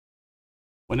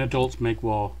When adults make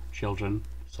war, children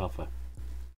suffer.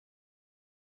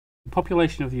 The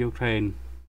population of the Ukraine,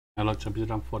 I looked up, is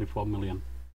around 44 million.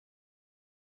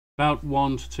 About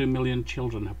 1 to 2 million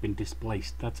children have been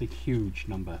displaced. That's a huge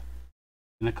number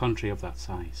in a country of that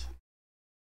size.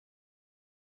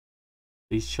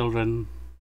 These children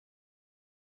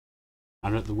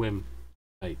are at the whim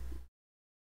of fate.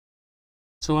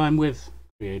 So I'm with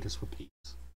Creators for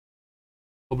Peace,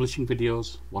 publishing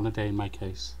videos, one a day in my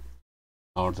case,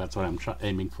 or that's what I'm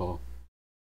aiming for.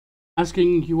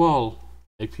 Asking you all,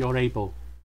 if you're able, to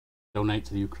donate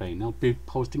to the Ukraine. I'll be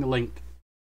posting a link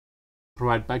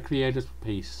provided by Creators for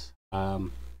Peace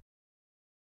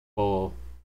for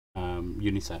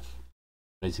UNICEF,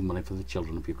 raising money for the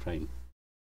children of Ukraine.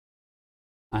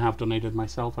 I have donated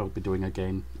myself. I'll be doing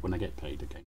again when I get paid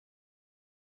again.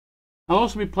 I'll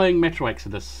also be playing Metro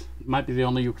Exodus. It might be the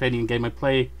only Ukrainian game I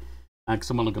play, because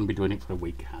I'm only going to be doing it for a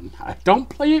week, and I don't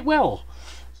play it well.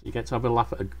 So you get to have a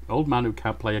laugh at an old man who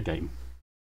can't play a game.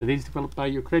 It is developed by a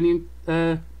Ukrainian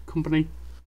company.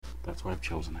 That's why I've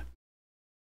chosen it.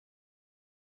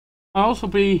 I'll also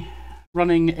be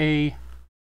running a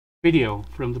video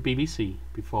from the BBC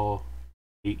before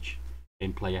each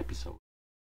gameplay episode.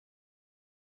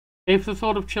 If the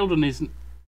thought of children isn't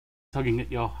tugging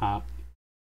at your heart,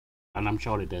 and I'm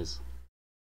sure it is,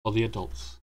 or the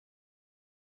adults,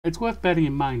 it's worth bearing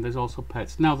in mind there's also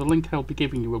pets. Now, the link I'll be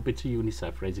giving you will be to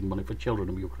UNICEF, raising money for children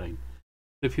of Ukraine.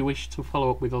 If you wish to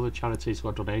follow up with other charities who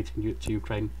are donating to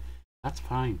Ukraine, that's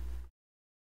fine.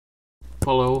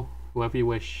 Follow whoever you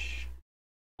wish.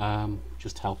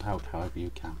 Just help out however you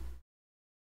can.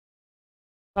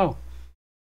 So,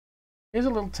 here's a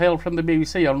little tale from the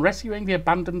BBC on rescuing the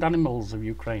abandoned animals of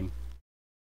Ukraine.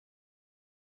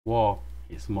 War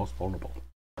is the most vulnerable.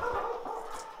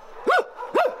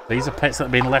 These are pets that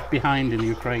have been left behind in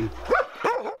Ukraine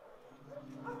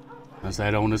as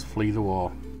their owners flee the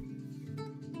war.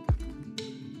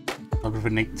 Photographer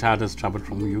Nick Tad has travelled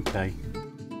from the UK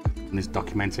and is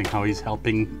documenting how he's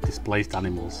helping displaced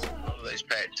animals. A lot of those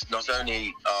pets not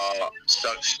only are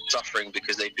suffering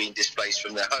because they've been displaced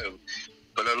from their home,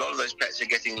 but a lot of those pets are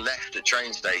getting left at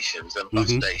train stations and bus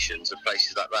stations and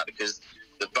places like that because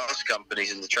the bus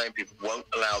companies and the train people won't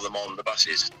allow them on the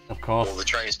buses or the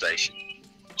train station.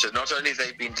 So not only have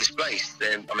they been displaced,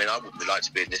 then I mean I wouldn't like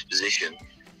to be in this position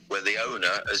where the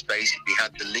owner has basically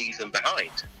had to leave them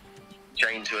behind,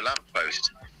 chained to a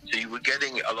lamppost. So you were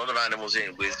getting a lot of animals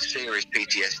in with serious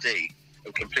PTSD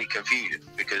and complete confusion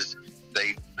because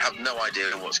they have no idea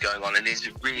what's going on, and it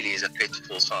really is a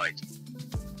pitiful sight.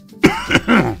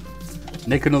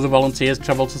 Nick and other volunteers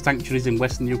travel to sanctuaries in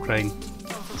western Ukraine.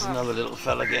 There's another little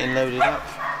fella getting loaded up.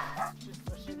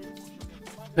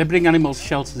 They bring animals to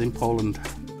shelters in Poland.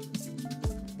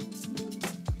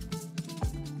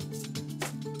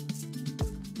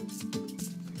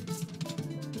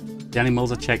 The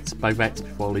animals are checked by vets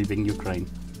before leaving Ukraine.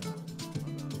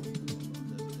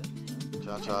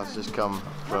 Chacha's just come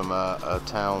from a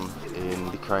town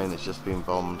in Ukraine that's just been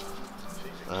bombed,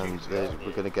 and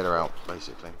we're going to get her out,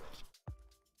 basically.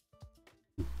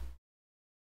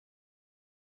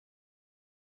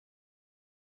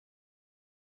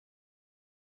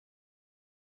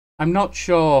 I'm not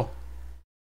sure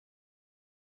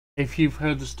if you've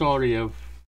heard the story of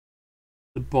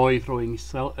the boy throwing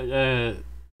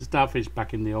starfish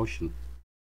back in the ocean.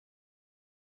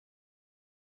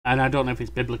 And I don't know if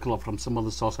it's biblical or from some other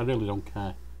source, I really don't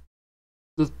care.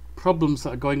 The problems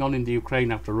that are going on in the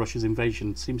Ukraine after Russia's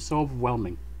invasion seem so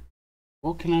overwhelming.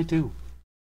 What can I do?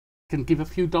 I can give a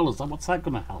few dollars, what's that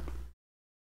going to help?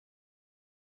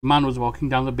 A man was walking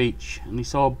down the beach and he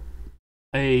saw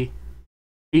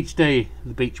each day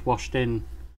the beach washed in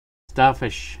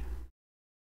starfish,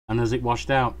 and as it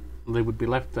washed out they would be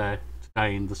left there to die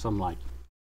in the sunlight.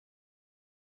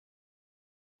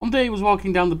 One day he was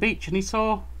walking down the beach and he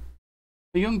saw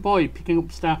a young boy picking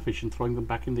up starfish and throwing them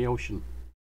back in the ocean.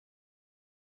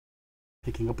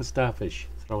 Picking up a starfish,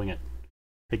 throwing it.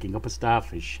 Picking up a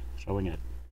starfish, throwing it.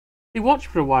 He watched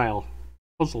for a while,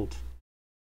 puzzled.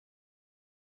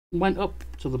 Went up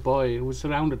to the boy who was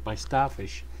surrounded by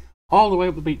starfish, all the way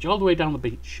up the beach, all the way down the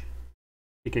beach.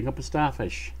 Picking up a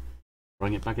starfish,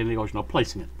 throwing it back in the ocean, or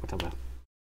placing it, whatever.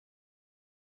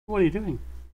 What are you doing?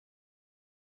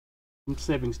 I'm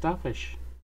saving starfish.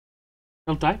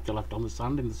 They'll die if they're left on the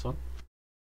sand in the sun.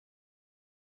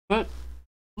 But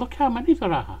look how many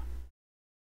there are.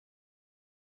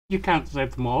 You can't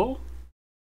save them all.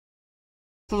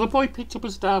 So the boy picked up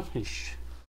a starfish,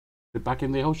 put it back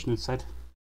in the ocean and said,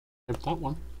 "Save that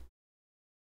one.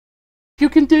 If you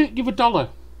can do it, give $1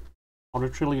 or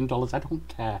 $1 trillion, I don't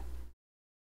care.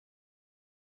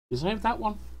 You save that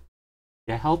one.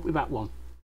 Yeah, help with that one.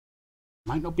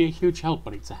 Might not be a huge help,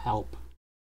 but it's a help.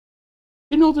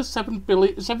 You know there's 7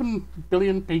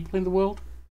 billion people in the world?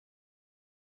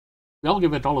 We all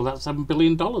give $1, that's $7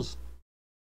 billion.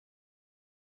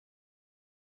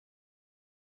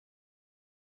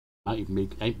 Might even be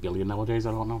 8 billion nowadays,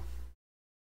 I don't know.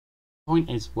 Point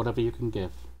is, whatever you can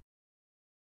give,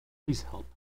 please help.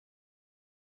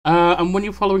 And when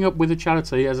you're following up with a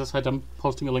charity, as I said, I'm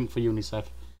posting a link for UNICEF.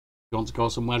 If you want to go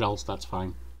somewhere else, that's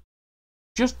fine.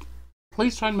 Just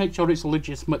please try and make sure it's a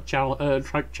legitimate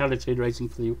charity raising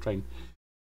for the Ukraine.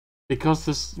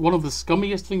 Because one of the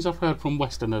scummiest things I've heard from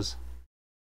Westerners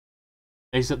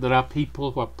is that there are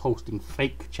people who are posting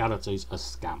fake charities as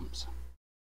scams.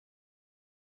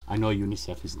 I know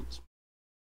UNICEF isn't.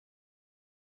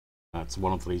 That's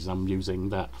one of the reasons I'm using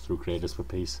that through Creators for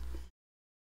Peace.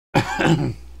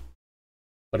 But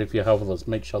if you have others,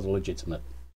 make sure they're legitimate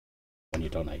when you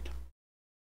donate.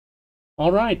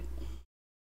 Alright.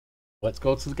 Let's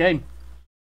go to the game.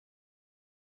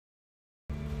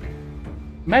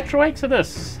 Metro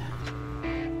Exodus.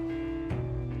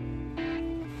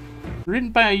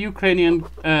 Written by a Ukrainian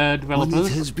developer. Well,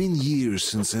 it has been years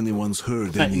since anyone's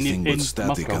heard anything but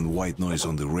static Moscow. and white noise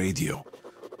on the radio.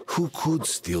 Who could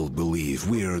still believe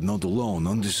we are not alone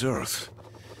on this earth?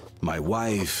 My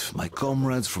wife, my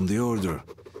comrades from the Order,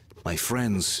 my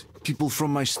friends, people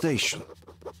from my station.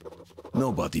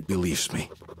 Nobody believes me.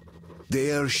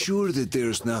 They are sure that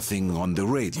there's nothing on the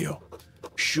radio.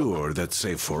 Sure that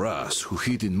save for us who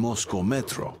hid in Moscow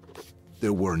Metro,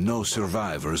 there were no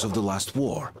survivors of the last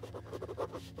war.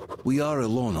 We are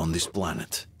alone on this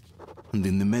planet, and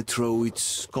in the Metro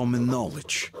it's common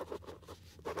knowledge.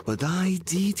 But I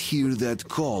did hear that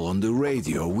call on the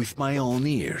radio with my own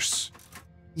ears.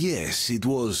 Yes, it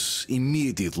was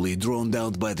immediately drowned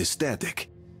out by the static.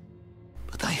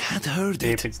 But I had heard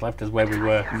it. It's left us where we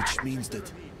were. Which means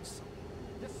that...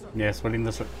 Yes, we're in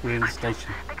the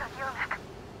station. They got Yurnik.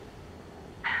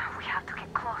 We have to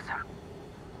get closer.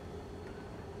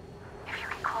 If you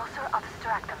get closer, I'll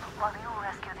distract them while you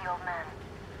rescue the old man.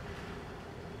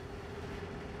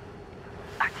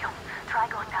 Artyom, try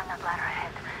going down that ladder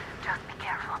ahead. Just be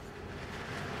careful.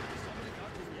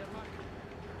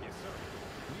 Yes, sir.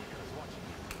 Nika's watching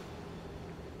you.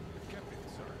 Captain,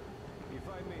 sir, if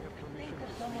I may have permission to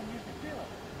someone needs to kill.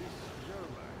 This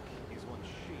Yermak is one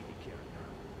shady character.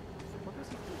 What does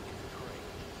he do in the crane?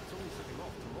 It's only setting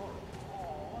off tomorrow.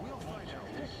 We'll find out.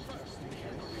 First, we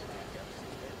have to read the captain.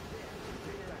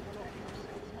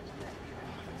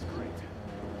 That's great.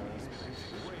 He's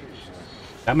way.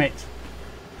 Damn it.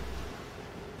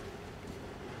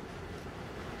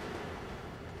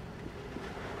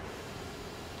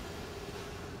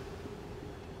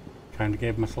 Kind of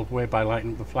gave myself away by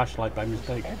lighting up the flashlight by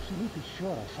mistake. Absolutely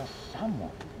sure I saw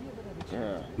someone.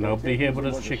 Yeah. Nobody here but It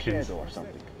us was a chickens. shadow or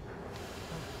something. Did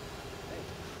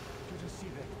you see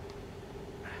that?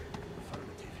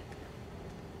 Affirmative.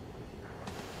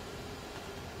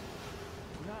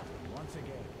 Nothing, once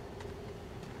again.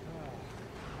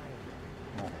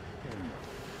 Not a thing.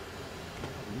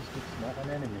 At least it's not an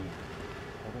enemy.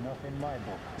 Good enough in my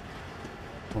book.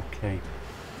 Okay.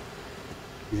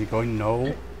 Is he going no?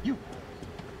 Hey, you!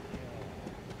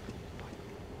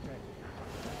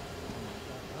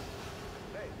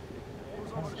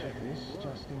 I'll check this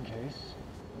just in case.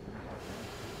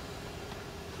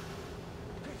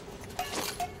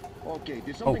 Okay,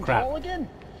 did something crap. fall again?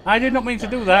 I did not mean to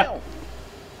do that. Hell?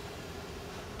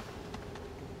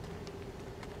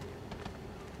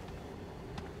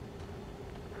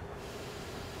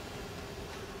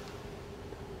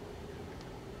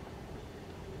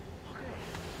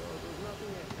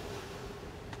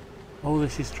 Oh,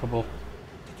 this is trouble.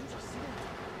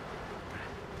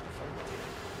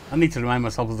 I need to remind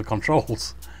myself of the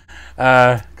controls.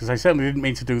 Because I certainly didn't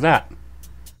mean to do that.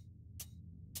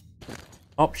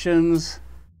 Options.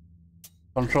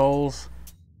 Controls.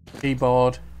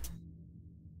 Keyboard.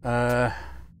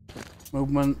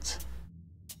 Movement.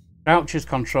 Crouch is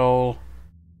control.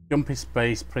 Jump is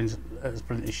space. Sprint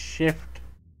is shift.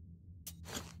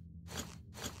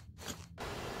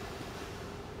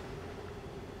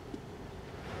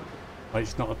 But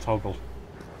it's not a toggle.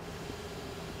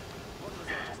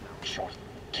 Short.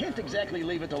 Can't exactly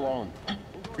leave it alone.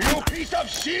 You piece of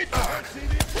shit!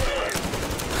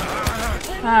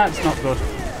 Ah, it's not good.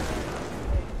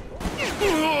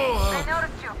 I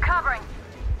noticed you covering.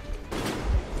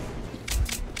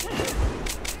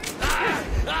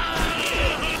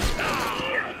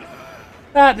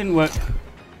 That didn't work.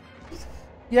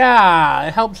 Yeah,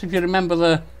 it helps if you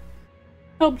remember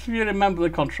the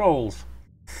controls.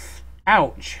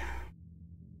 Ouch.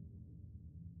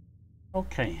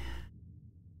 Okay.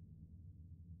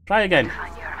 Try again.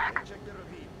 Find Yermak. Check the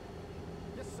ravine.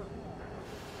 Yes, sir.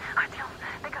 Artyom,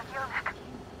 they got Yermak.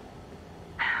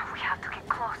 We have to get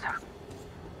closer.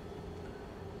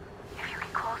 If you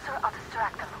get closer, I'll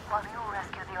distract them while you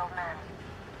rescue the old man.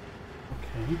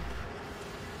 Okay.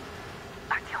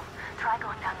 Artyom, try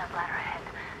going down that ladder ahead.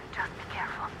 Just be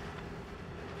careful.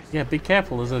 Yeah, be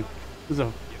careful. There's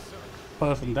a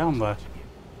person down there.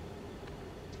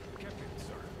 Captain,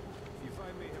 sir. If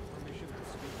I may have permission to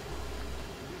speak.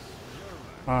 This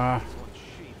Yermak is one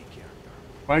shady character.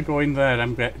 If I go in there,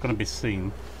 I'm going to be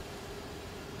seen.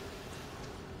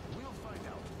 We'll find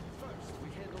out. First, we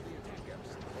handle the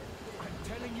attackers. I'm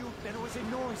telling you, there was a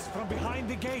noise from behind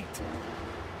the gate.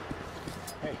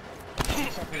 Hey,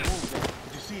 there's something moved there.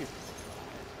 Did you see it?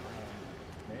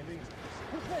 Maybe.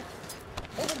 Who's that?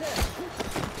 Over there.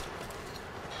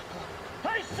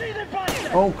 I see the body.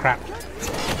 Oh crap!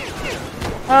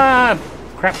 Ah,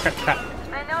 crap!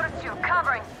 They noticed you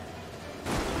covering.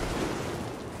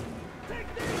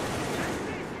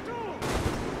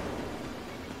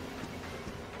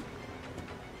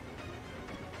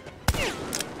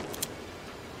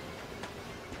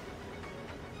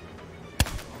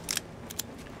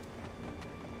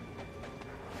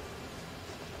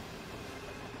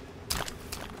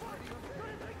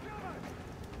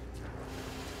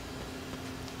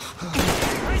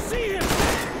 I see him! I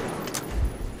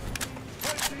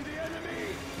see the enemy!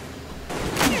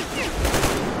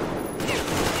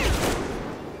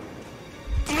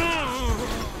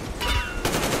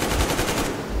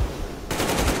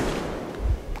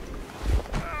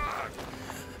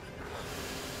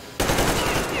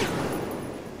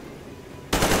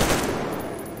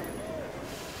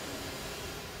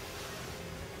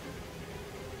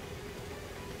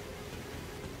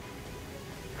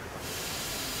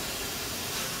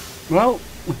 Well,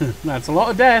 that's a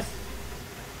lot of death.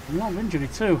 A lot of injury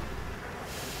too.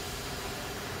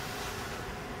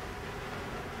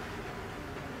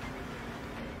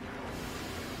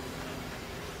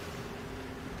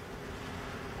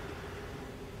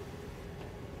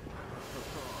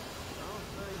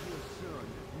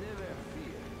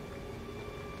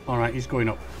 Alright, he's going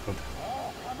up. Good.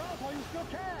 Oh, come out while you still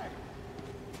can.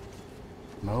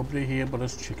 Nobody here but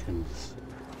us chickens.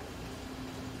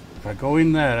 If I go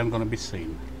in there, I'm going to be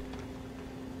seen.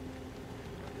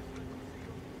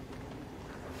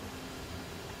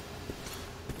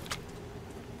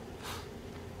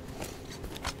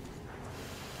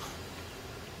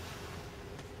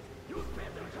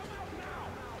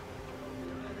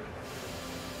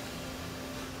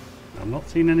 I'm not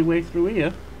seeing any way through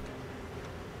here.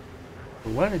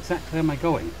 But where exactly am I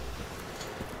going?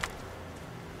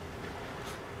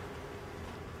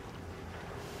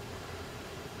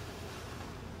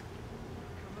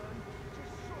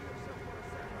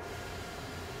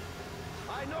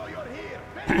 I know you're here!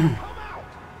 Come out!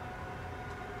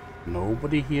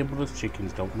 Nobody here but us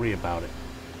chickens, don't worry about it.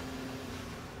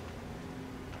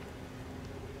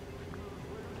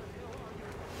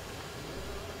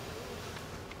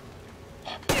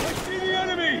 I see the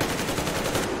enemy!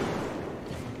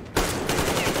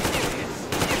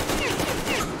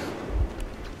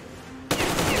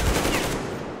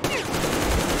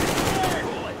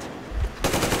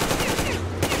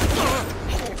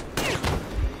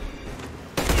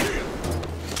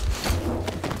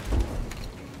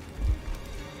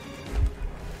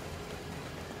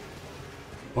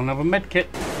 Don't have a med kit.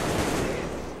 He's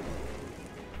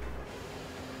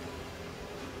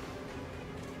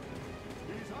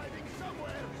hiding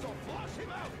somewhere, so flush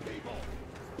him out, people!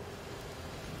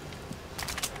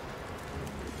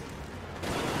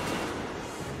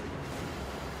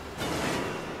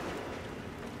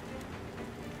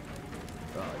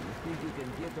 Oh, you think you can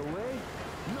get away?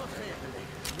 Not happening.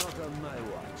 Not on my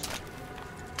watch.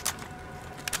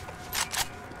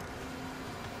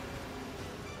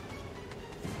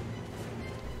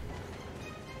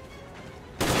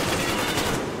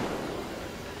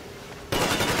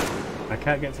 I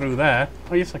can't get through there.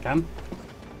 Oh yes I can.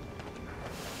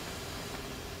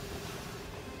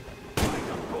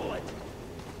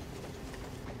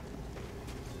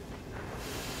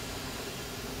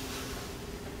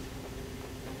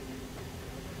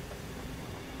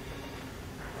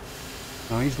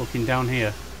 Oh, he's looking down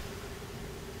here.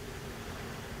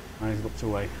 Oh, he's looked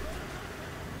away.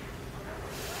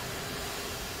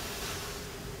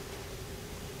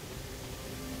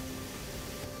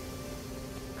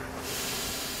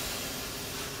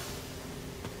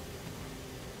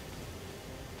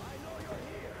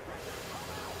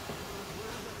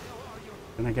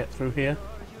 Can I get through here?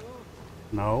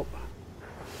 No.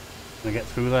 Can I get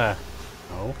through there?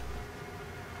 No.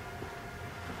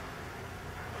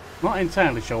 Not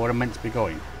entirely sure where I'm meant to be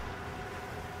going.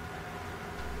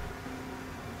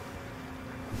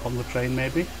 On the train,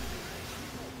 maybe?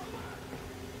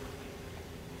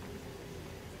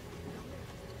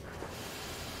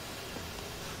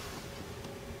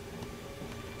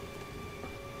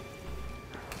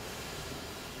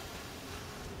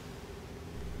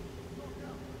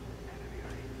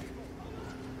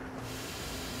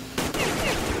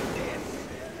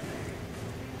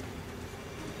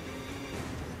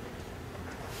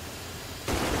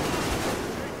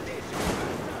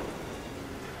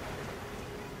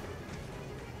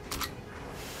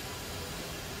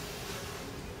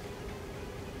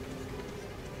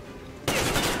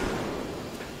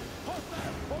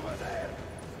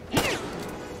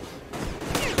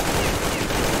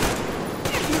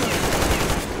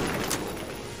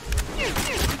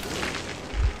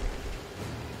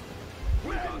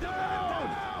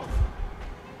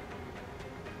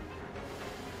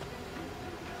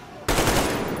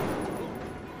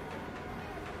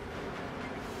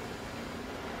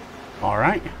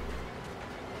 Alright.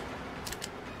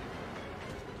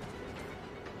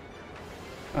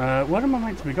 Where am I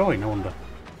meant to be going, I wonder?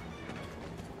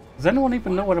 Does anyone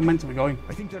even know where I'm meant to be going?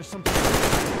 I think there's something.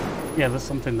 Yeah, there's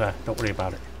something there. Don't worry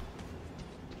about it.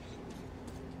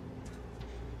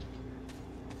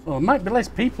 Well, there might be less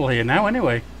people here now,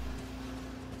 anyway.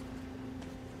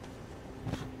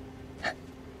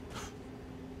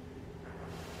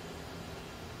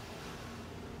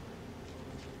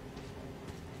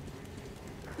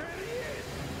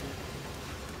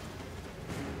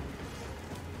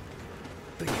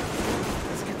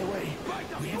 Let's get away.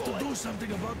 We have to do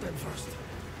something about them first.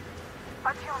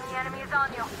 Artyom, the enemy is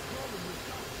on you.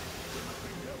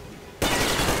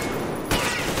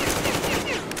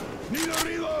 Need a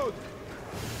reload!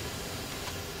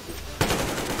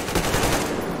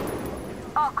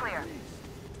 All clear.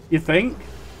 You think?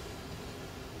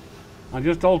 I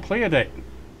just all cleared it.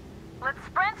 Let's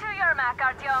sprint to Yermak,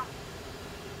 Artyom.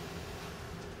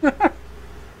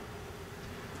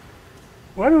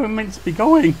 Where are we meant to be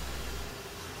going?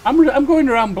 I'm going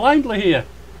around blindly here.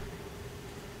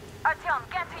 Artyom,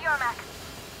 get to Yermak.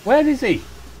 Where is he?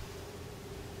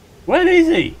 Where is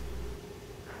he?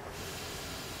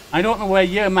 I don't know where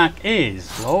Yermak is,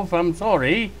 love. I'm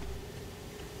sorry.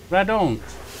 But I don't.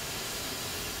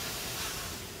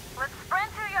 Let's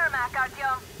sprint to Yermak,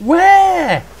 Artyom.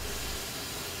 Where?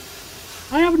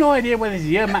 I have no idea where this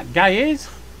Yermak guy is.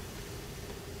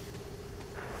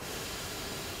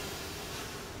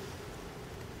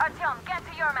 Artyom, get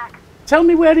to Yermak. Tell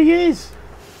me where he is.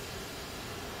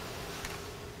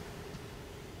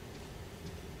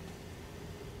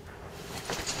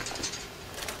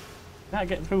 Can't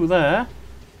get through there.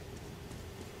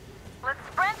 Let's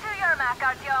sprint to Yermak,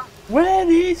 Artyom. Where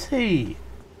is he?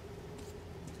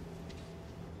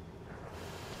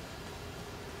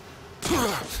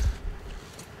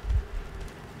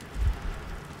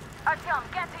 Artyom,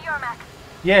 get to Yermak.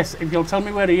 Yes, if you'll tell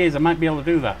me where he is, I might be able to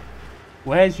do that.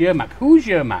 Where's Yermak? Who's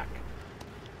Yermak?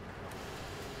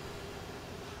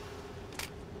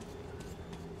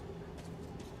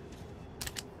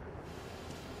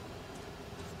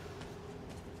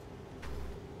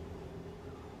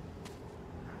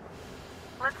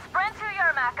 Let's sprint to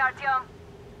Yermak,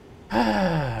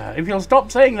 Artyom. If you'll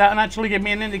stop saying that and actually give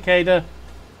me an indicator.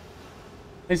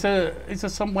 Is there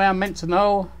somewhere I'm meant to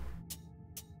know?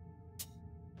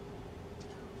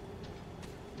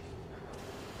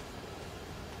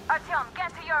 Artyom, get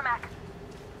to Yermak.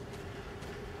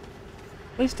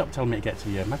 Please stop telling me to get to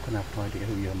Yermak when I have no idea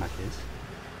who Yermak is.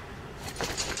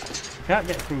 Can't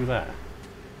get through there.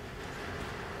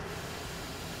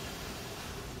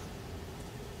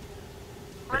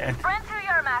 Let's Yeah. sprint to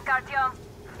Yermak, Artyom.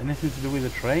 Anything to do with the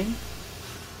train?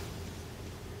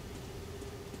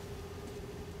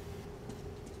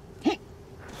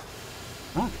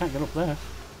 Oh, I can't get up there.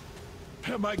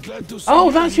 Am I glad to see Oh,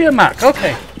 you that's here? Yermak.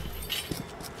 Okay.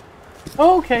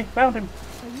 Okay, found him.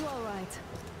 Are you all right?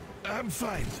 I'm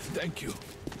fine, thank you.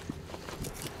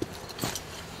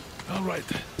 All right.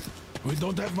 We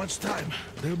don't have much time.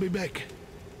 They'll be back.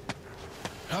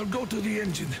 I'll go to the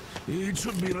engine. It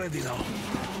should be ready now.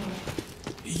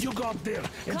 You go up there and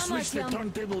Come on, switch the Tim.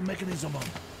 turntable mechanism on.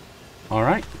 All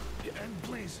right. And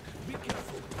please, be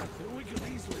careful. We could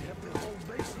easily have the whole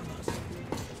base on us.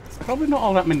 Probably not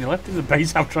all that many left in the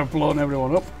base after I've blown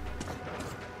everyone up.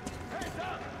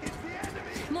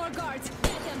 More guards.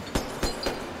 Get them.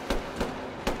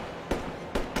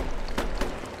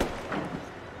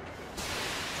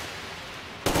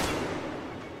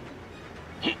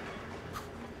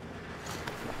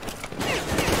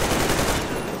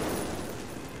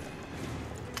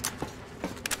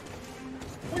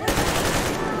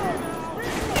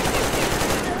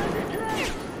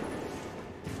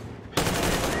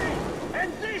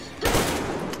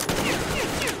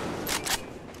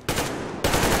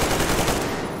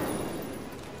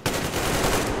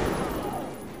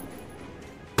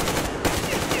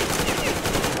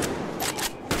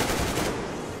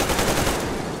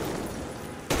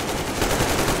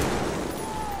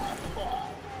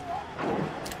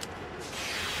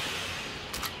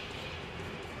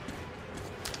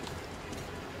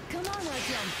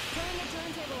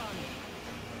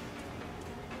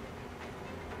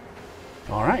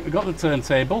 Alright, we got the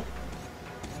turntable.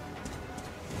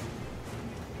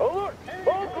 Alert!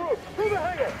 All crews, through the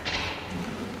hangar!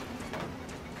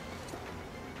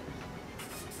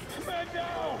 Man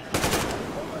down!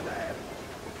 Over there!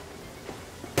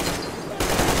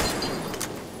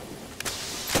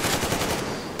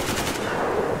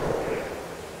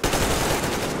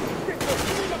 Get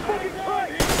the fucking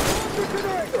plane! The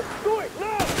generator! Do it,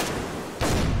 now!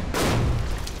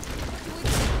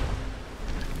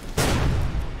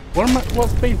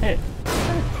 What's been hit?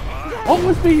 What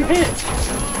was being hit?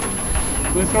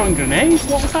 We're throwing grenades?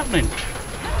 What was happening?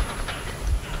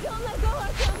 Don't let go,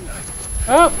 Artyom!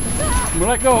 Oh! We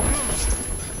let go.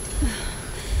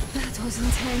 That was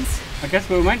intense. I guess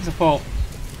we were meant to fall.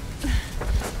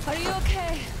 Are you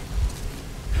okay?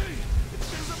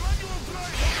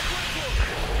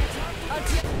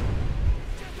 Artyom!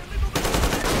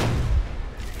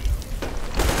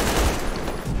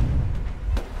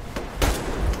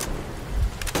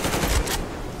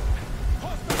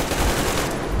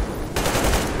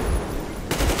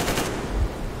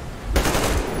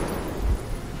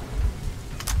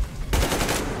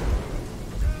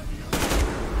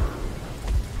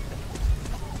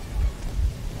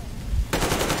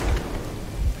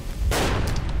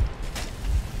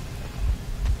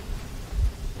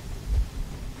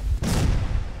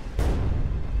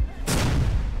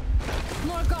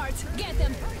 More guards! Get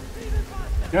them!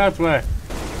 That's where.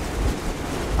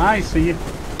 I see you.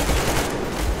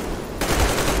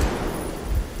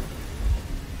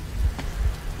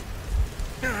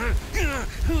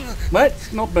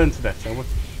 Let's not burn to death, shall we?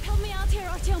 Help me out here,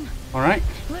 Artyom! Alright.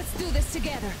 Let's do this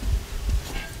together.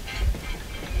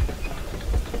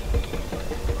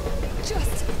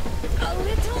 Just a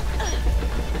little.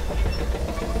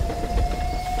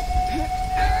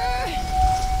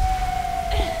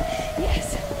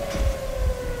 Yes.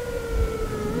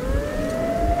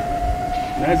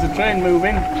 There's the train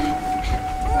moving.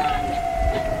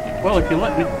 Well, if you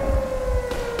let me.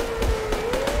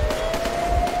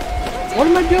 What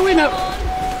am I doing up?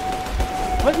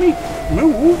 Let me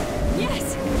move.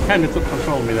 Yes. Kind of took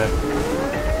control of me there.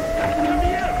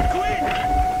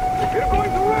 You're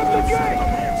going to ram the gate!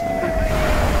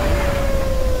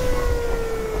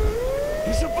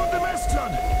 You should put the masks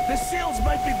on. The seals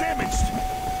might be damaged.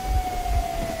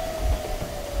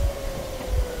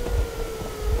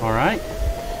 Alright.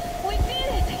 We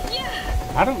did it!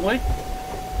 Yeah! Apparently.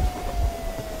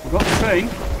 We got the train.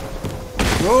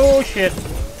 Oh shit.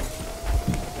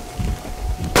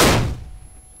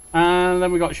 And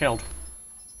then we got shelled.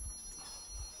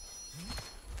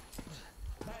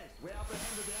 We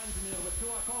apprehended the engineer with 2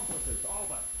 accomplices.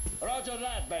 Over. Roger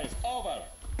that, base. Over.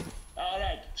 All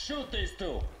right, shoot these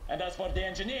 2. And as for the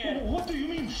engineer... What do you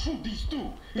mean, shoot these 2?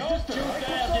 Don't you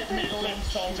dare give me limp,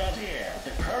 soldier.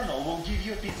 The Colonel will give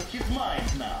you a piece of his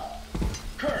mind now.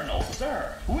 Colonel,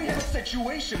 sir, we have a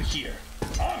situation here.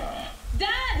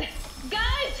 Dad!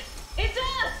 Guys! It's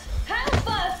us! Help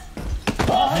us!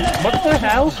 What the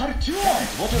hell?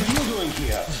 Artyom, what are you doing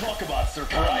here? Talk about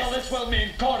surprise. Colonel, this will mean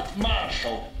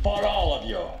court-martial for all of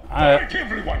you.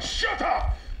 Everyone, shut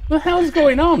up! What the hell's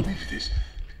going on? This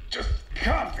just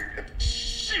can't be.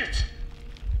 Shit!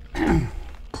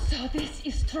 So this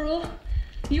is true?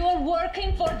 You're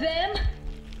working for them?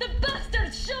 The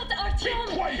bastards shot Artyom!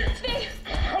 Be quiet! They...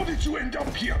 How did you end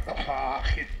up here?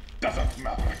 It doesn't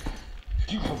matter.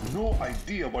 You have no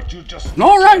idea what you just...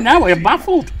 No, right now we're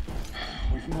baffled.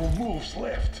 We've no moves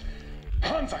left.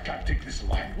 Hansa can't take this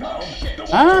line down.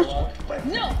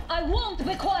 No, I won't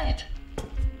be quiet!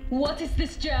 What is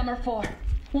this jammer for?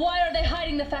 Why are they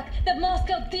hiding the fact that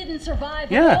Moscow didn't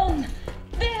survive alone?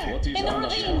 There, What is in the Anna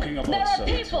ravine, talking about, there are sir?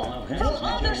 people from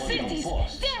other cities,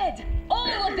 dead!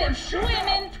 All of them,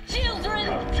 women, children!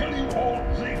 I'll tell you all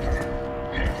later.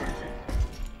 Everything.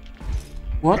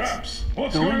 What's Gramps,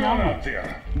 what's going on out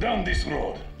there? Down this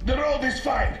road. The road is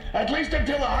fine, at least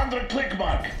until 100 click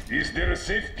mark. Is there a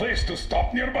safe place to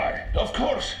stop nearby? Of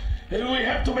course. We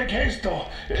have to make haste though.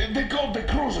 They called the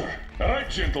cruiser. All right,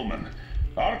 gentlemen.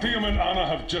 Artyom and Anna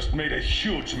have just made a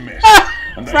huge mess.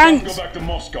 And they can't go back to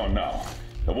Moscow now.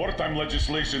 The wartime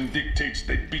legislation dictates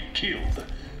they be killed.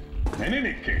 In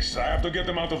any case, I have to get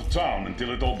them out of town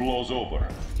until it all blows over.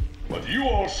 But you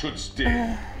all should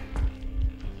stay.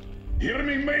 Hear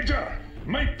me, Major?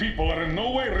 My people are in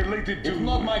no way related to It's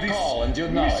not my this call, and you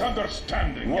know it.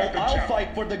 misunderstanding. Well, at the I'll chapel.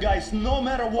 fight for the guys no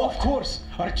matter what. Of course.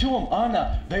 Artyom,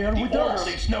 Anna, they are with us.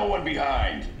 Leaves no one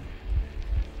behind.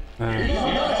 All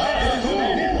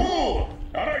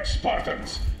right,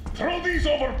 Spartans. Throw these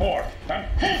overboard and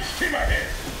full steam ahead.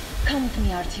 Come with me,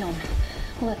 Artyom.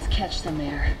 Let's catch them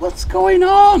there. What's going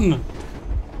on?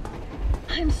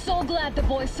 I I'm so glad the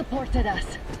boys supported us.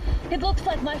 It looks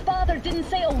like my father didn't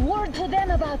say a word to them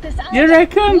about this either. You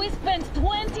reckon? We spent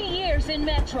 20 years in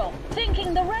Metro,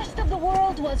 thinking the rest of the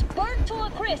world was burnt to a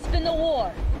crisp in the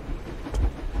war.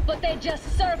 But they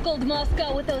just circled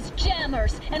Moscow with those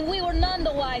jammers, and we were none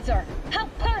the wiser. How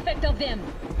perfect of them!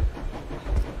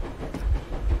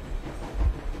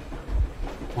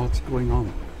 What's going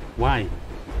on? Why?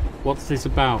 What's this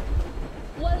about?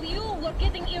 While you were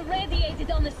getting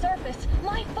irradiated on the surface,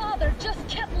 my father just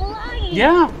kept lying.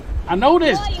 Yeah, I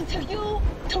noticed. Lying to you,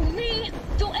 to me,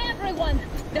 to everyone,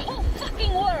 the whole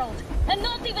fucking world, and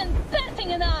not even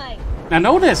batting an eye. I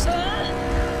noticed.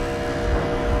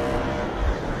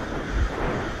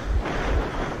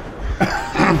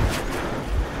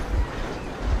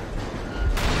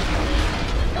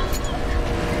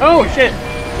 Oh shit!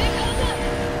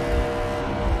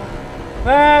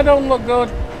 That don't look good.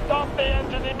 Stop the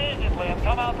engine immediately and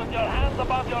come out with your hands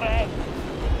above your head.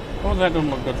 Oh, that don't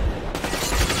look good.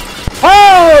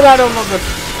 Oh, that don't look good.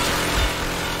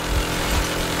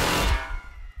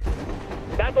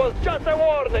 That was just a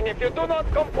warning. If you do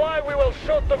not comply, we will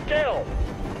shoot to kill.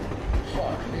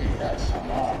 Fuck me, that's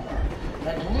some armor.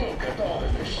 And look at all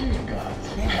the machine guns.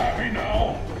 Happy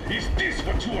now? Is this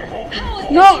what you were hoping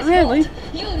for? Not really.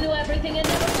 You knew everything and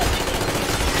never took it.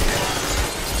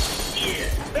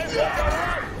 This is the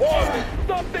last warning.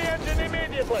 Stop the engine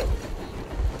immediately.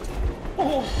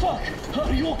 Oh, fuck.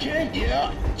 Are you okay?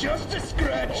 Yeah, just a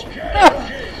scratch.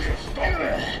 Okay, we'll stop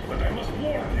it. But I must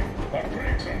warn you, our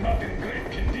brakes are not in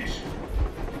great condition.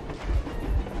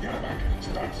 Yermak,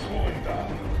 start slowing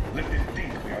down. Let them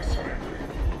think we are surrendering.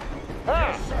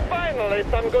 Ah, finally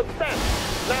some good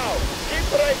sense. Now, keep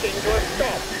braking to a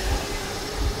stop.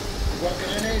 Well,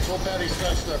 grenades will barely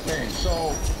scratch their pain,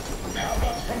 so... How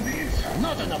about from the inside?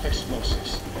 Not enough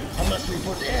explosives. Unless we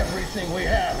put everything we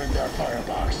have in their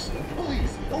firebox.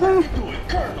 Please, let me do it,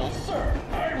 Colonel, sir.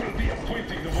 I will be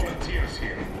appointing the volunteers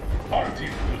here. Our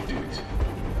team will do it.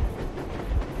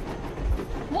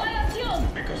 Why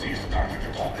Artyom? Because he started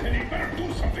to talk, and he better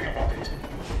do something about it.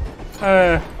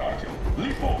 Artyom,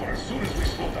 leap over as soon as we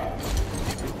slow down.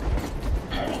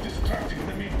 I will distract you in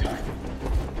the meantime.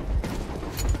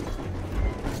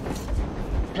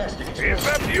 Plastic. Is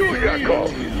that you, Yakov?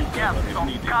 Yes,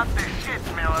 so cut the shit,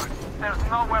 Miller. There's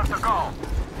nowhere to go.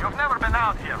 You've never been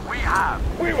out here. We have.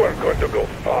 We weren't going to go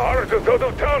far, just out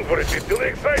of town for a bit till the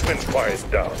excitement quiets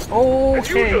down. Okay.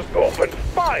 And you just opened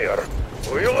fire.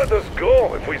 Will you let us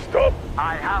go if we stop?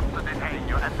 I have to detain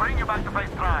you and bring you back to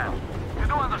face trial. You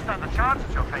don't understand the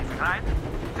charges you're facing, right?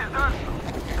 Desertion.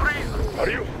 Treason. Are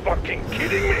you fucking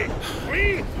kidding me?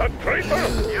 Me? A traitor?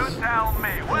 You tell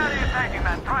me. Where are you taking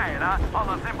that train, huh?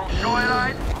 On a simple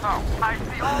joyride? No. I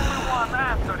see only one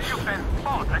answer. You've been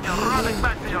fought and you're running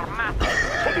back to your master.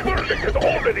 But the verdict has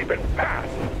already been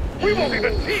passed. We won't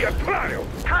even see a trial.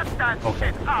 Cut that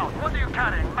shit out. What are you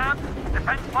carrying, maps?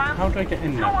 Defense plans? How do I get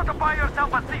in You there? want to buy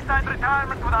yourself a seaside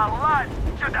retirement without life,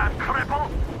 you damn cripple?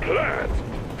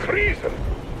 Plans? Treason?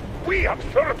 We have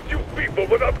served you people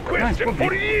without question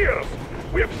for years.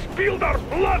 We have spilled our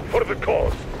blood for the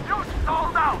cause. You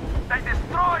sold out. They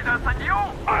destroyed us and you...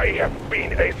 I have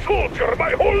been a soldier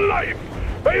my whole life.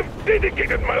 I have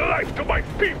dedicated my life to my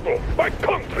people, my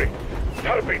country.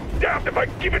 I'll be damned if I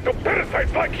give it to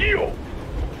parasites like you.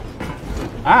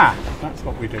 Ah, that's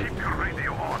what we do. Keep your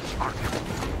radio on, Artyom.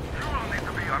 You will need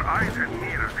to be our eyes and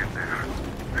ears in there.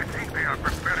 I think they are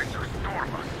preparing to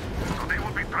storm us. So they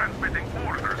will be transmitting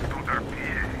orders to their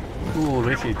PA. Oh,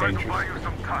 this is try to dangerous. buy you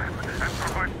some time and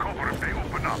provide cover if they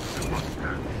open up. But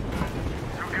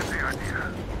you get the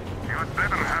idea. You had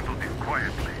better handle this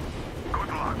quietly. Good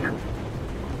luck.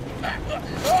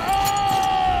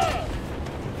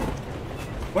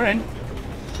 We're in.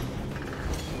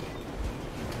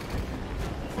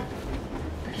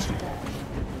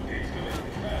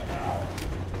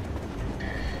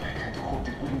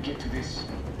 Get to this.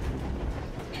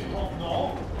 You don't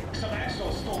know? Some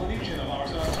asshole stole an engine of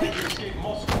ours and are trying to escape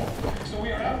Moscow. So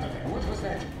we are after them. What was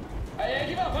that? I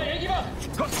give up! I give up!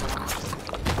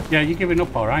 Yeah, you're giving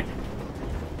up, all right.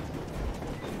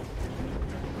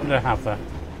 What do I have there?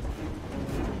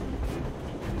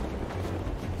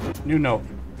 New note.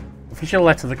 Official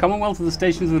letter. The Commonwealth of the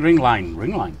Stations of the Ring Line.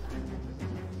 Ring Line.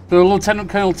 To Lieutenant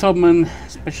Colonel Tubman,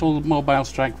 Special Mobile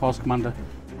Strike Force Commander.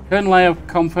 Colonel, I have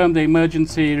confirmed the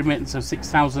emergency remittance of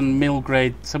 6,000 mil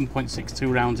grade 7.62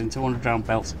 rounds in 200 round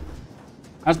belts,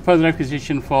 as per the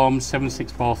requisition form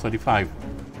 76435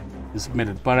 is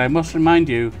submitted. But I must remind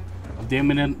you of the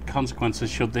imminent consequences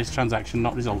should this transaction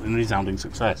not result in resounding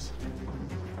success.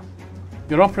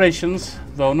 Your operations,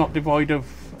 though not devoid of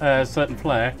certain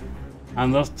flair,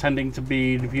 and thus tending to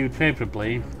be reviewed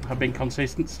favourably, have been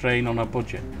consistent strain on our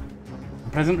budget.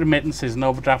 The present remittance is an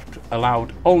overdraft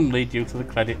allowed only due to the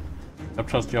credit of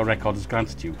trust your record has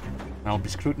granted you, and will be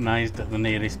scrutinised at the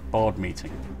nearest board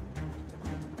meeting.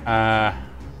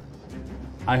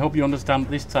 I hope you understand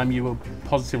this time you will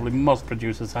positively must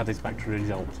produce a satisfactory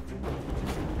result.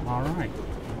 Alright.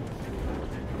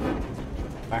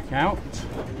 Back out.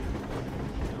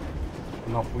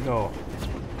 And off we go.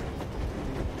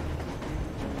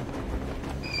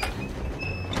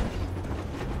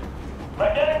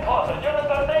 We're getting closer. Unit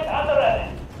 13 at the ready.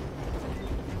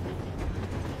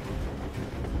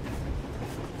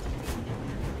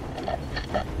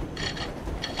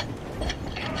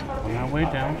 On our way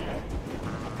down.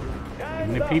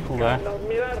 Many people there.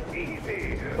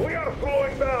 Easy. We are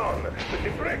slowing down. The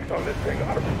brakes on this thing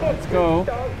are... Let's go.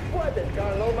 Don't sweat it,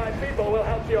 Carlo. My people will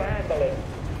help you handle it.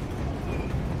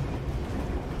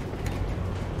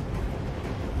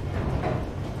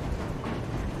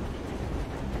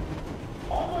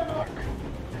 On my mark.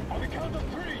 On the count of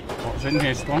 3. What's in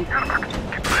here, Swan? Get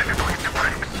ready to hit the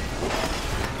brakes.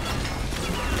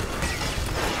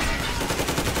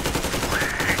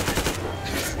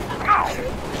 Now!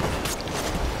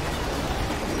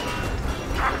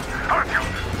 Artyom,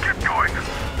 get going!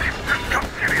 This just got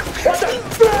serious! What the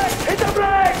brake! Hit the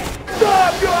brake!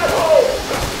 Stop! You at home!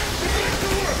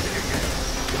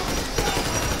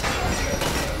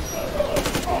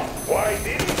 Why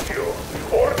didn't you?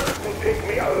 Orders to take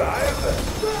me alive?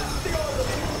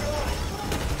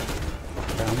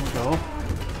 Down we go.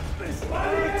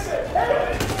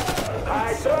 I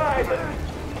tried!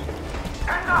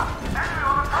 Stand up! Enemy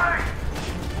on the plane!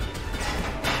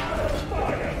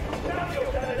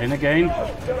 In again.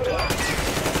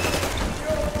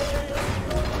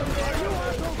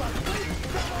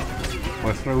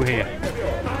 We're through here.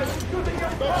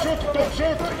 Don't shoot! Don't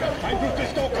shoot! I'm with the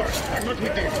stalkers. I'm not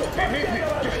with them. They made me.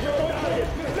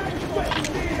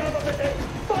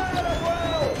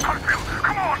 Hartfield,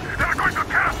 come on! They're going to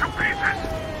tear us to pieces!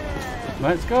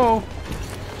 Let's go.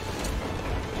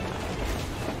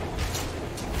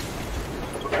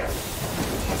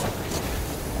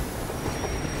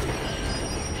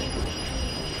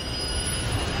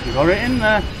 You got it in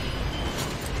there.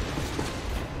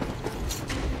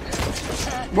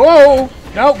 Whoa!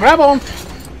 No, grab on.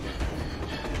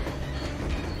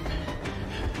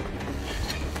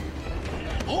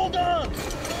 Hold on!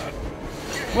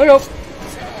 Wait up.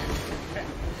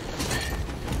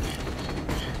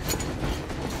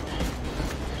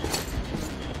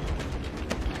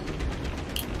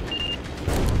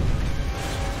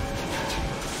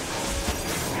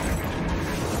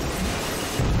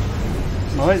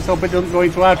 Well, let's hope it doesn't go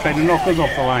into our train and knock us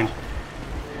off the line.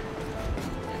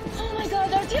 Oh my god,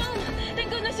 Artyom!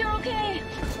 Thank goodness you're okay!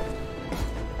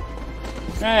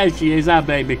 There she is, our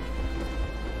baby.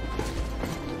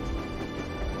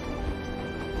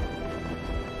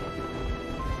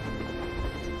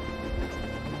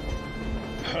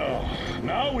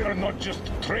 Now we are not just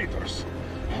traitors.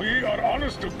 We are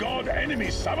honest to God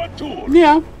enemy saboteurs.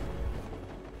 Yeah.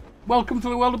 Welcome to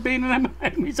the world of being an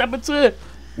enemy saboteur.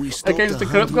 We stopped Against the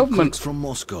 100 corrupt government. clicks from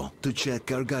Moscow to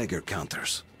check our Geiger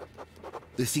counters.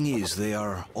 The thing is, they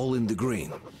are all in the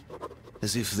green,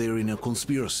 as if they're in a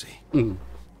conspiracy.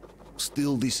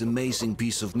 Still, this amazing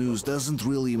piece of news doesn't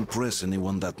really impress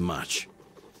anyone that much.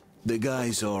 The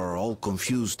guys are all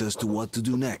confused as to what to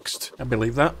do next. I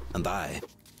believe that. And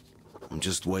I'm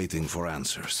just waiting for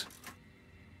answers.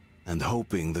 And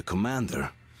hoping the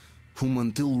commander, whom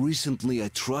until recently I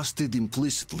trusted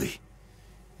implicitly,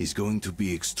 is going to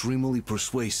be extremely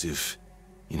persuasive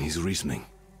in his reasoning.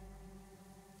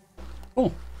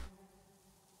 Oh.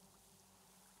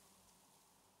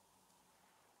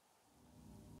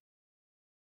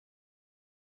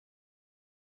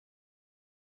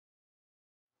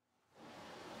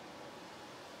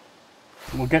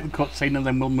 We'll get the cutscene and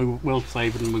then we'll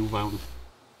save and move on.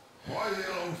 Why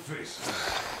the long face?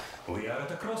 We are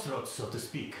at a crossroads, so to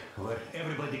speak, where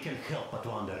everybody can help but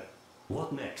wonder.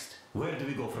 What next? Where do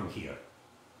we go from here?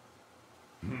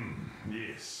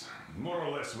 Yes, more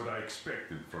or less what I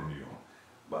expected from you.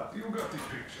 But you got the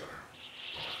picture.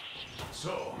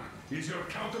 So, is your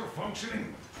counter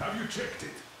functioning? Have you checked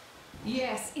it?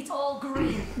 Yes, it's all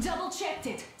green. Double checked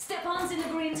it. Stepan's in the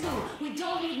green too. We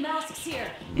don't need masks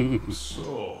here.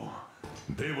 So,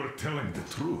 they were telling the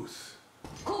truth.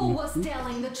 Who was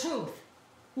telling the truth?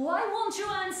 Why won't you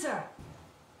answer?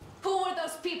 Who were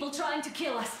those people trying to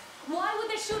kill us? Why would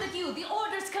they shoot at you, the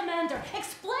Order's commander?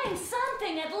 Explain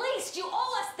something, at least. You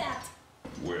owe us that.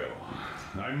 Well,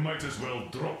 I might as well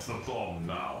drop the bomb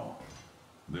now.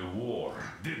 The war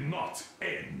did not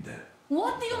end.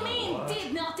 What do you mean,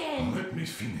 did not end? Let me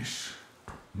finish.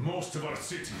 Most of our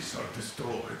cities are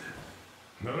destroyed.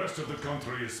 The rest of the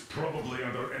country is probably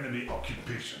under enemy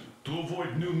occupation. To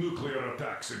avoid new nuclear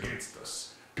attacks against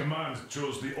us, Command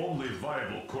chose the only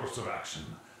viable course of action: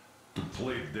 to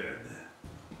play dead.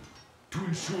 To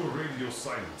ensure radio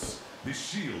silence, the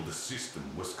SHIELD system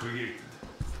was created.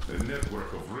 A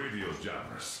network of radio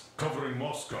jammers covering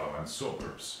Moscow and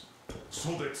suburbs,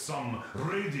 so that some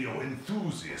radio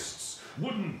enthusiasts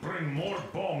wouldn't bring more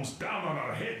bombs down on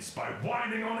our heads by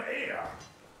whining on air.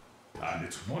 And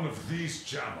it's one of these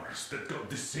jammers that got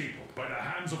disabled by the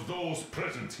hands of those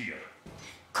present here.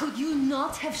 Could you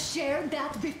not have shared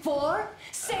that before?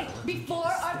 Say, before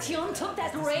Artyom took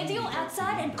that radio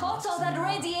outside and caught all that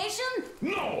radiation?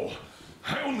 No!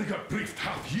 I only got briefed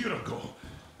half year ago.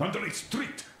 Under a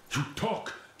strict, you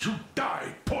talk, you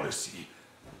die policy.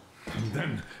 And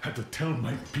then had to tell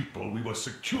my people we were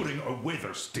securing a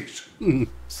weather station.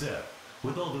 Sir,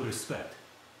 with all due respect,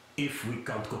 if we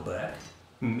can't go back,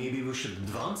 maybe we should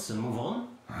advance and move on?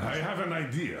 I have an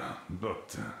idea,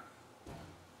 but...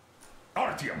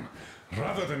 Artyom,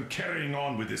 rather than carrying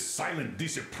on with this silent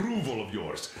disapproval of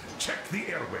yours, check the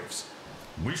airwaves.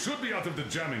 We should be out of the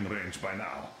jamming range by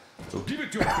now, so give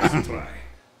it your best try.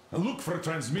 Look for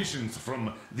transmissions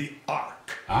from the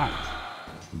Ark.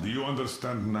 Do you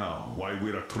understand now why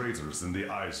we are traitors in the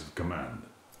eyes of Command?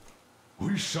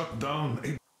 We shut down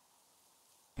a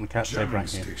jamming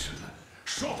station,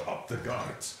 shot up the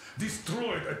guards,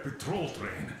 destroyed a patrol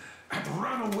train, and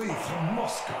ran away from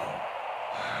Moscow.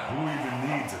 Who even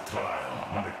needs a trial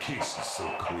when the case is so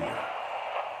clear?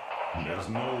 There's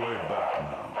no way back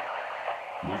now,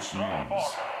 which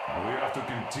means we have to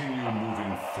continue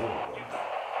moving forward.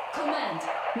 Command,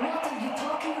 what are you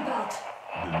talking about?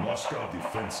 The Moscow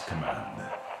Defense Command.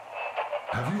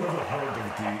 Have you ever heard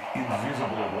of the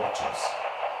Invisible Watchers?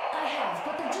 I have,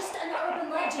 but they're just an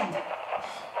urban legend.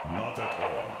 Not at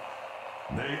all.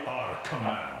 They are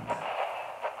Command.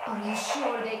 Are you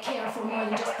sure they care for more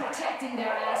than just protecting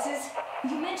their asses?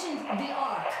 You mentioned the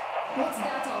Ark. What's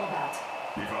that all about?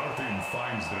 If our team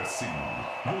finds their signal,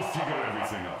 we'll figure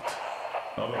everything out.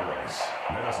 Otherwise,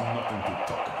 there is nothing to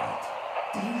talk about.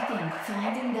 Do you think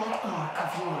finding that Ark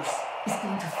of yours is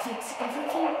going to fix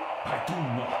everything? I do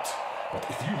not. But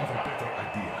if you have a better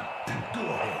idea, then go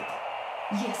ahead.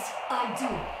 Yes, I do.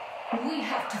 We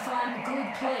have to find a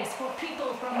good place for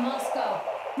people from Moscow,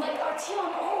 like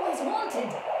Artyom always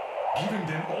wanted. Giving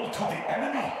them all to the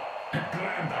enemy? A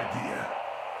grand idea.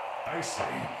 I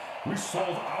say, we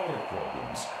solve our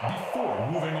problems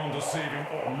before moving on to saving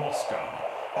all Moscow.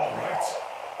 All right?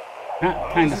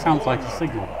 That kind of sounds like a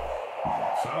signal.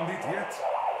 Found it yet?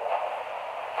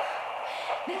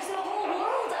 There's a whole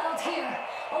world out here.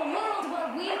 A world where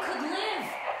we could live.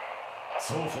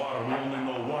 So far, we only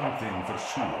know one thing for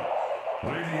sure.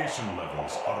 Radiation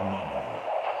levels are nominal.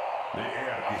 The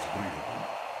air is breathable.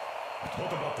 But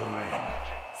what about the rain?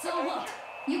 So what?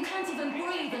 You can't even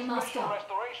breathe in Moscow.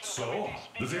 So,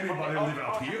 does anybody live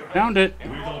out here? Found it.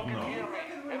 We don't know.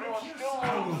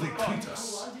 How will they treat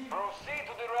us?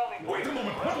 Wait a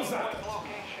moment, what was that?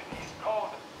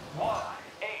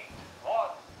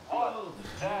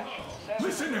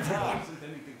 Listen, everyone!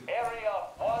 Area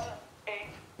 18-5.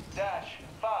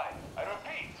 I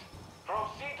repeat,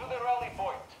 proceed to the rally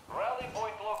point. Rally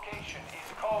point location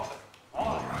is code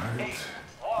 1811-79.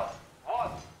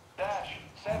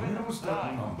 Where was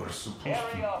that number supposed to be?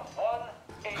 Area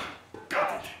 18-5.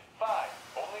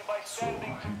 Only by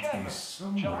standing together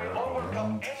shall we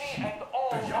overcome any and all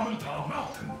the Yamantau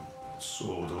Mountain.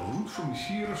 So the route from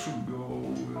here should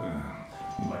go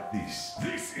like this.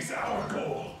 This is our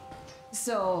goal.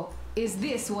 So, is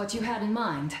this what you had in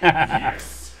mind?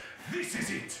 Yes, this is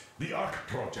it. The Ark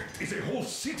project is a whole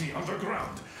city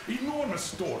underground. Enormous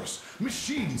stores,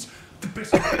 machines, the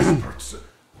best experts.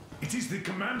 It is the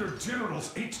Commander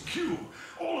General's HQ.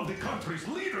 All of the country's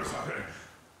leaders are there.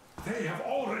 They have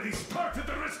already started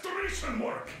the restoration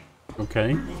work.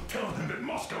 Okay. We will tell them that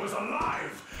Moscow is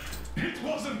alive. It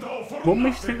wasn't all for What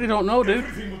makes you think they don't know, dude?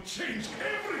 Everything will change.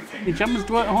 Everything. Your jammers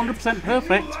do it 100%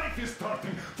 perfect. New life is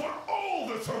starting for all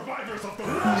the survivors of the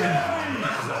war.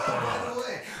 By the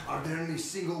way, are there any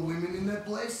single women in that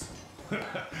place?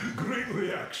 Great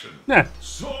reaction. Yeah.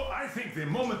 So I think the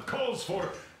moment calls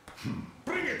for...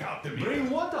 Bring it out to me. Bring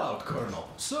what out, Colonel?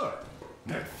 Sir?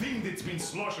 That thing that's been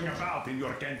sloshing about in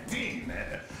your canteen.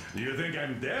 Do you think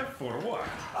I'm deaf or what?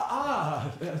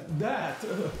 That.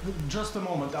 Just a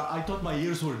moment. I thought my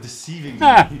ears were deceiving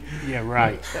me. Yeah,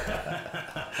 right.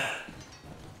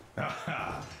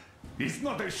 It's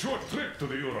not a short trip to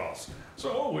the Urals,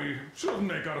 so we should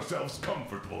make ourselves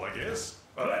comfortable, I guess.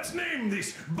 Let's name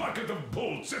this bucket of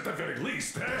bolts at the very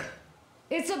least, eh?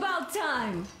 It's about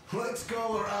time. Let's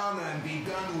call her Anna and be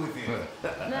done with it.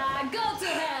 Nah, go to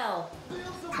hell.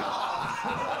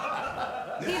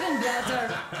 Even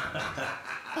better.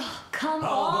 Oh, come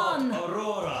on.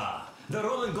 Aurora, the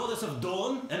Roman goddess of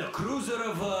dawn and a cruiser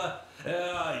of,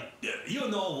 you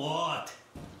know what.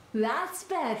 That's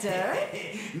better.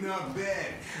 Not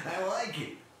bad. I like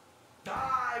it.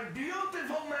 Ah,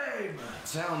 beautiful name.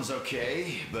 Sounds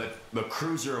okay, but the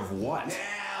cruiser of what?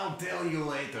 Yeah, I'll tell you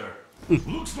later.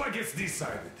 Looks like it's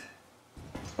decided.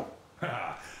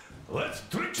 Let's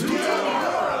trick To the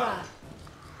Aurora.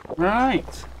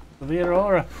 Right, the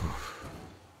Aurora.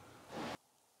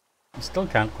 You still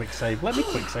can't quick save. Let me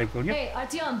quick save, will you? Hey,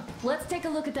 Artyom, let's take a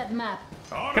look at that map.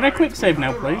 Can I quick save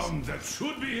now, please? That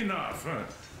should be enough.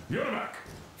 Yermak,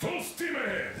 full steam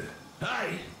ahead.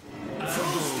 Aye.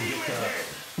 Full steam ahead.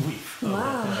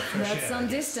 Wow, that's some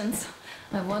distance.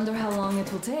 I wonder how long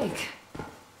it will take.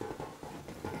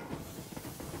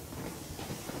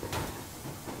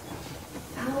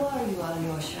 How are you,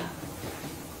 Alyosha?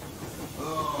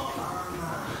 Oh,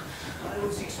 Anna. I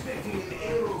was expecting an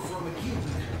arrow from a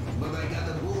Cupid, but I got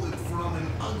a bullet from an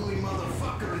ugly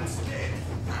motherfucker instead.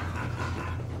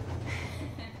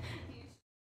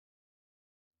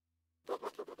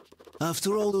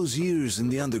 After all those years in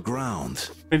the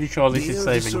underground, pretty sure this the is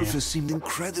air at the saving you. surface seemed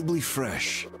incredibly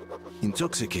fresh,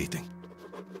 intoxicating.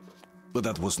 But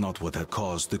that was not what had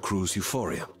caused the crew's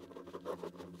euphoria.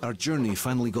 Our journey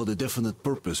finally got a definite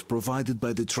purpose provided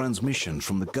by the transmission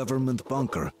from the government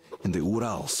bunker in the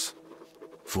Urals.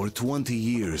 For 20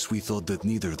 years we thought that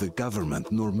neither the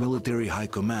government nor military high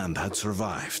command had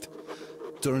survived.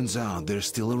 Turns out they're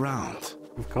still around.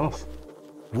 Of course.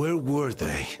 Where were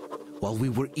they while we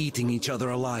were eating each other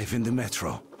alive in the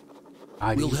metro?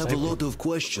 We'll didn't have say a lot of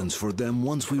questions for them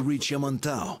once we reach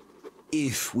Yamantau.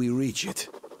 If we reach it.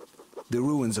 The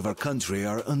ruins of our country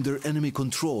are under enemy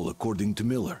control, according to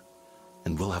Miller.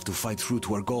 And we'll have to fight through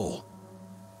to our goal.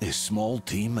 A small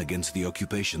team against the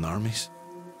occupation armies?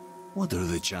 What are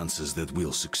the chances that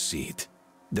we'll succeed?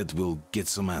 That we'll get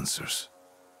some answers?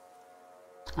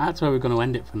 That's where we're going to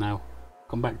end it for now.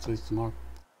 Come back to this tomorrow.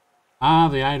 Ah,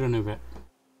 the irony of it.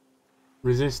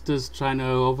 Resistors trying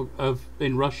to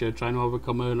in Russia trying to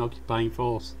overcome an occupying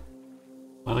force.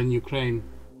 While in Ukraine,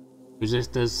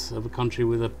 resistors of a country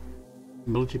with a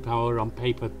military power on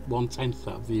paper 1/10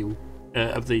 of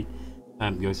the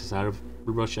USSR of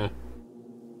Russia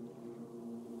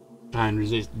try and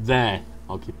resist their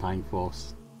occupying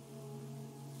force.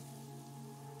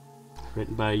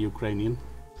 Written by a Ukrainian.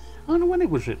 I don't know when it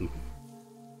was written.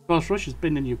 Of course, Russia's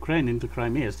been in Ukraine into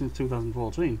Crimea since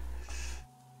 2014.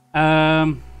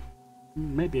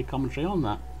 Maybe a commentary on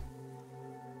that.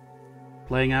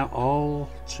 Playing out all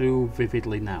too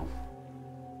vividly now.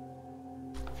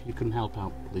 If you can help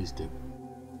out, please do.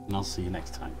 And I'll see you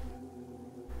next time.